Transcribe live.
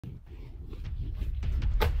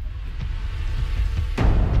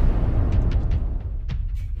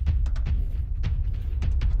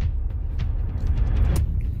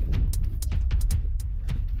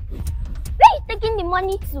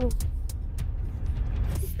money to?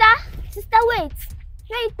 Sister, wait.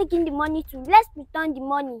 Where are you taking the money to? Let's return the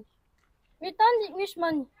money. Return which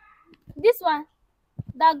money? This one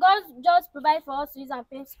that God just provide for us to use and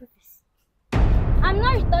pay school fees. I'm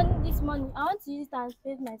not returning this money. I want to use it and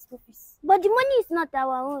pay my school fees. But the money is not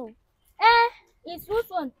our own. It's whose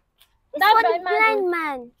one? It's That for the blind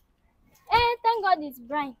man. Thank God it's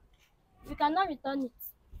blind. You cannot return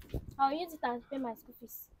it. I'll use it and pay my school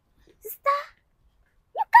fees. Sister,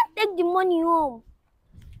 you can't take the money home.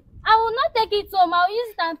 I will not take it home. I'll use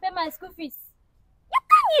it and pay my school fees. You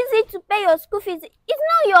can't use it to pay your school fees. It's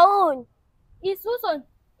not your own. It's whose own?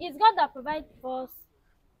 It's God that provides for us.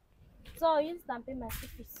 So I'll use it and pay my school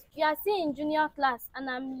fees. You are still in junior class and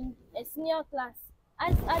I'm in a senior class.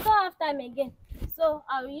 I don't have time again. So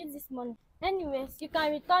I'll use this money. Anyways, you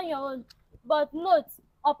can return your own. But note,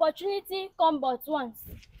 opportunity come but once.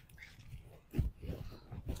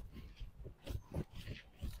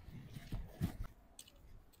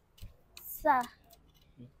 Sir,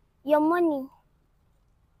 your money.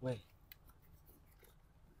 Where?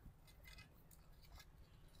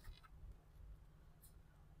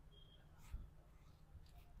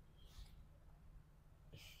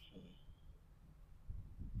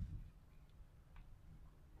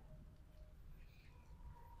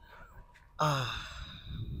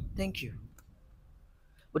 Thank you.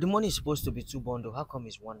 But the money is supposed to be 2 bundles. How come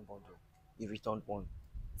it's 1 bundle? You returned 1.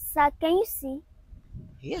 Sir, can you see?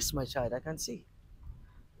 Yes, my child, I can see.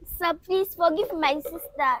 Sir, please forgive my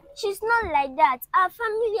sister. She's not like that. Our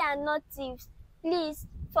family are not thieves. Please,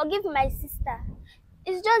 forgive my sister.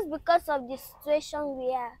 It's just because of the situation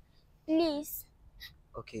we are. Please.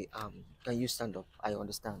 Okay, can you stand up? I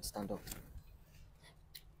understand. Stand up.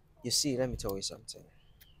 You see, let me tell you something.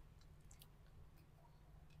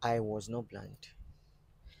 I was not blind.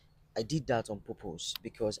 I did that on purpose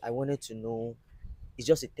because I wanted to know. It's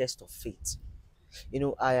just a test of faith.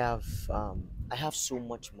 I have so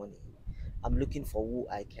much money. I'm looking for who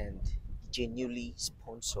I can genuinely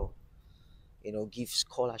sponsor, give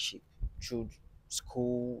scholarship through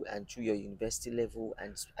school and through your university level.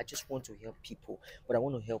 And I just want to help people, but I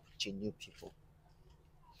want to help genuine people.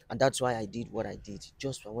 And that's why I did what I did.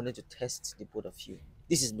 Just I wanted to test the both of you.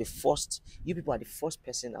 This is the first, you people are the first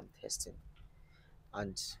person I'm testing.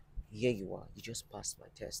 And here you are. You just passed my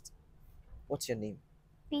test. What's your name?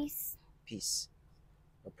 Peace. Peace.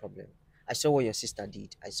 No problem. I saw what your sister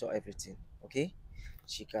did. I saw everything. Okay?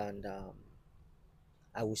 She can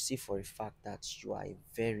I will see for a fact that you are a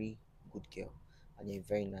very good girl and you're a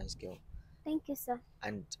very nice girl. Thank you, sir.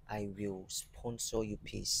 And I will sponsor you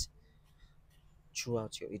peace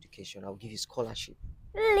throughout your education. I'll give you scholarship.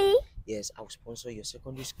 Really? Yes, I'll sponsor your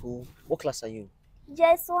secondary school. What class are you?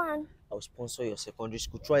 Just one. I'll sponsor your secondary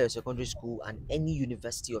school, try your secondary school and any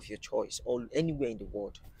university of your choice or anywhere in the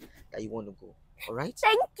world that you want to go. All right?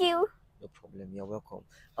 Thank you. No problem. You're welcome.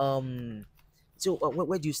 So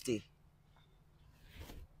where do you stay?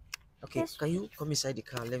 Okay, Yes. can you come inside the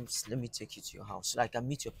car? Let me take you to your house so I can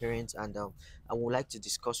meet your parents and I would like to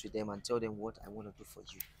discuss with them and tell them what I want to do for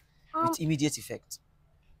you with immediate effect.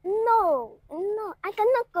 No, I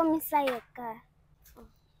cannot come inside your car.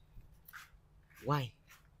 Why?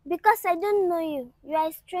 Because I don't know you. You are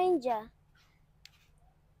a stranger.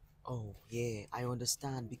 Oh yeah, I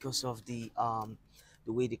understand because of the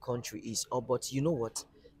way the country is. Oh, but you know what?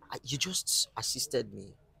 You just assisted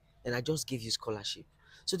me, and I just gave you scholarship.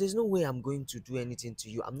 So there's no way I'm going to do anything to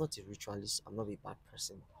you. I'm not a ritualist. I'm not a bad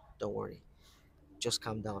person. Don't worry. Just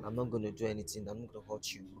calm down. I'm not going to do anything. I'm not going to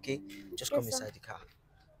hurt you. Okay? Just come Yes, sir. inside the car.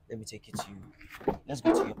 Let me take it to you. Let's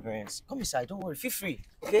go to your parents. Come inside. Don't worry. Feel free.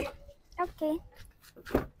 Okay? Okay.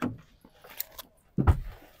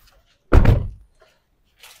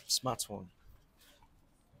 Smart one.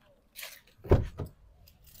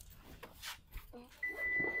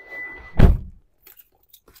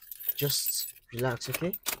 Just relax,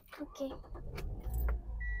 okay? Okay.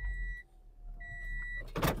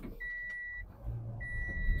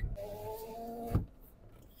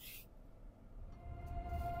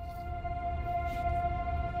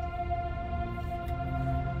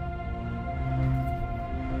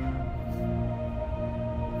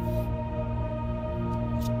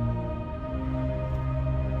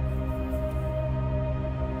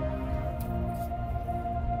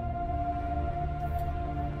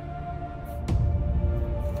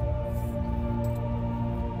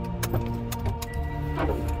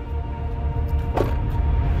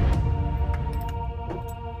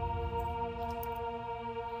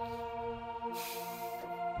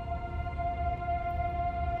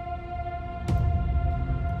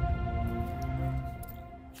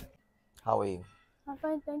 How are you? I'm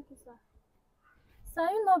fine, thank you, sir. Sir,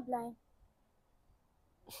 are you not blind?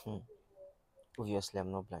 Obviously,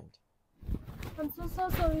 I'm not blind. I'm so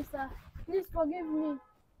sorry, sir. Please forgive me.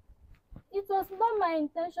 It was not my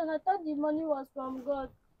intention. I thought the money was from God.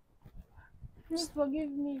 Please S- forgive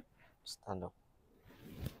me. Stand up.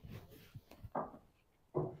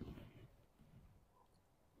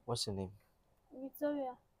 What's your name?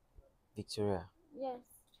 Victoria. Victoria. Yes.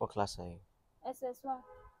 What class are you? SS1.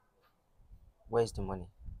 Where's the money?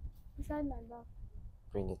 Inside my bag.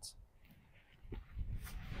 Bring it.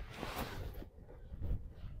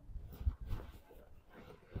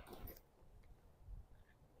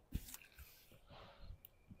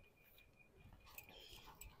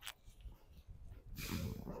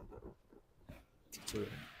 Victoria,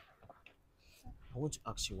 I want to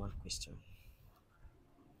ask you one question.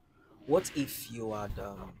 What if you had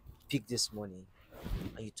picked this money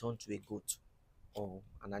and you turned to a goat or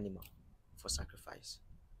an animal for sacrifice?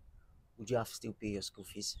 Would you have still pay your school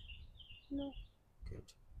fees? No. Good.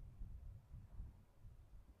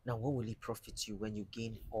 Now, what will it profit you when you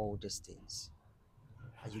gain all these things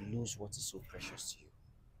and you lose what is so precious to you?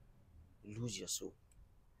 You lose your soul.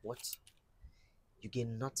 What? You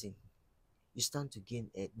gain nothing. You stand to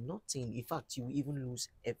gain nothing. In fact, you will even lose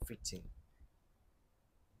everything.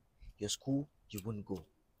 Your school, you won't go.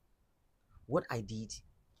 What I did,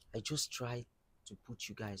 I just tried to put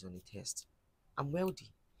you guys on a test. I'm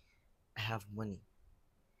wealthy. I have money.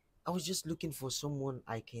 I was just looking for someone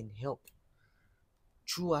I can help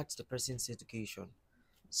throughout the person's education,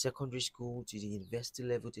 secondary school to the university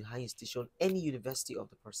level to higher institution, any university of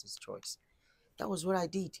the person's choice. That was what I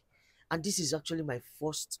did. And this is actually my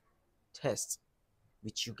first test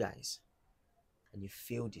with you guys. And you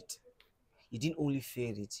failed it. You didn't only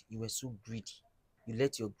fail it, you were so greedy. You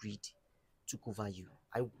let your greed took over you.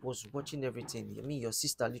 I was watching everything. I mean, your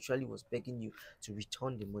sister literally was begging you to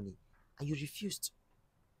return the money, and you refused.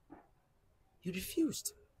 You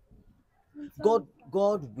refused. I'm sorry, sir.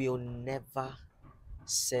 God will never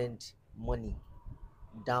send money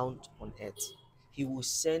down on earth. He will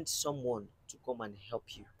send someone to come and help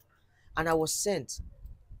you. And I was sent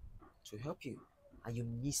to help you, and you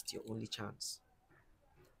missed your only chance.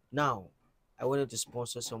 Now, I wanted to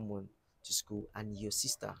sponsor someone to school, and your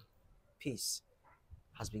sister, Peace,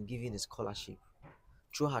 has been given a scholarship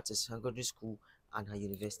throughout her secondary school and her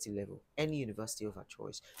university level, any university of her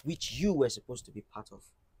choice, which you were supposed to be part of.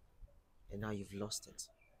 And now you've lost it.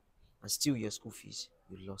 And still your school fees,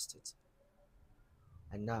 you lost it.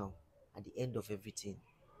 And now, at the end of everything,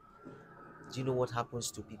 do you know what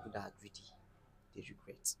happens to people that are greedy? They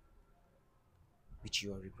regret, which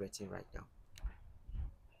you are regretting right now.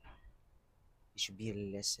 It should be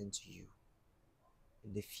a lesson to you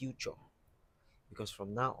in the future. Because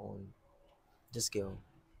from now on, this girl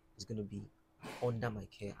is going to be under my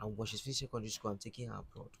care. And when she's finished secondary school, I'm taking her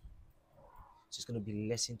abroad. So it's going to be a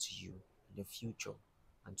lesson to you in the future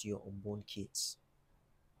and to your unborn kids.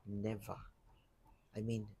 Never, I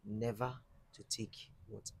mean, never to take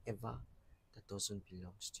whatever that doesn't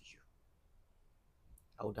belong to you.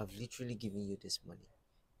 I would have literally given you this money,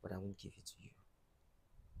 but I won't give it to you.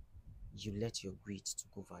 You let your greed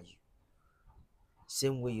take over you.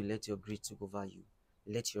 Same way you let your greed take over you,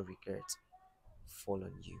 let your regret fall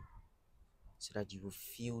on you so that you will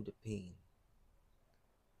feel the pain.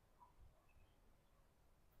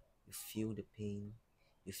 You feel the pain,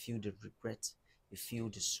 you feel the regret, you feel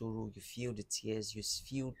the sorrow, you feel the tears, you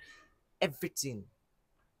feel everything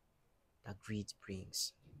that greed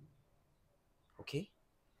brings. Okay?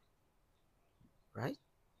 Right?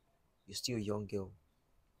 You're still a young girl.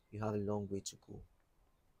 You have a long way to go.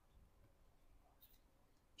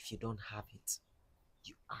 If you don't have it,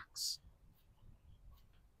 you ask.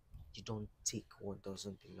 You don't take what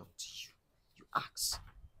doesn't belong to you. You ask,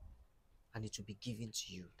 and it will be given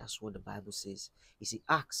to you. That's what the Bible says. It says,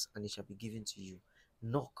 ask, and it shall be given to you.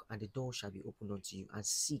 Knock, and the door shall be opened unto you. And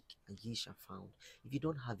seek, and ye shall find. If you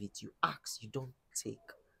don't have it, you ask, you don't take.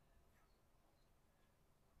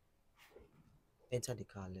 Enter the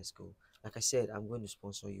car, let's go. Like I said, I'm going to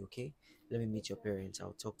sponsor you, okay? Let me meet your parents.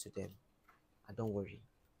 I'll talk to them. And don't worry.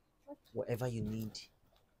 Whatever you need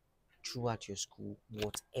throughout your school,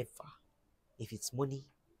 whatever. If it's money,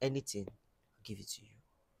 anything, I'll give it to you.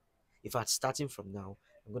 In fact, starting from now,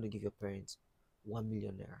 I'm going to give your parents 1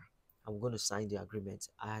 million naira. I'm going to sign the agreement.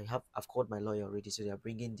 I've called my lawyer already, so they are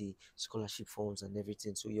bringing the scholarship forms and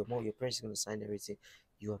everything. So your mom, your parents are going to sign everything.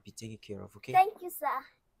 You will be taken care of, okay? Thank you, sir.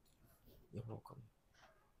 You're welcome.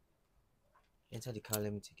 Enter the car.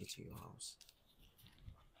 Let me take you to your house.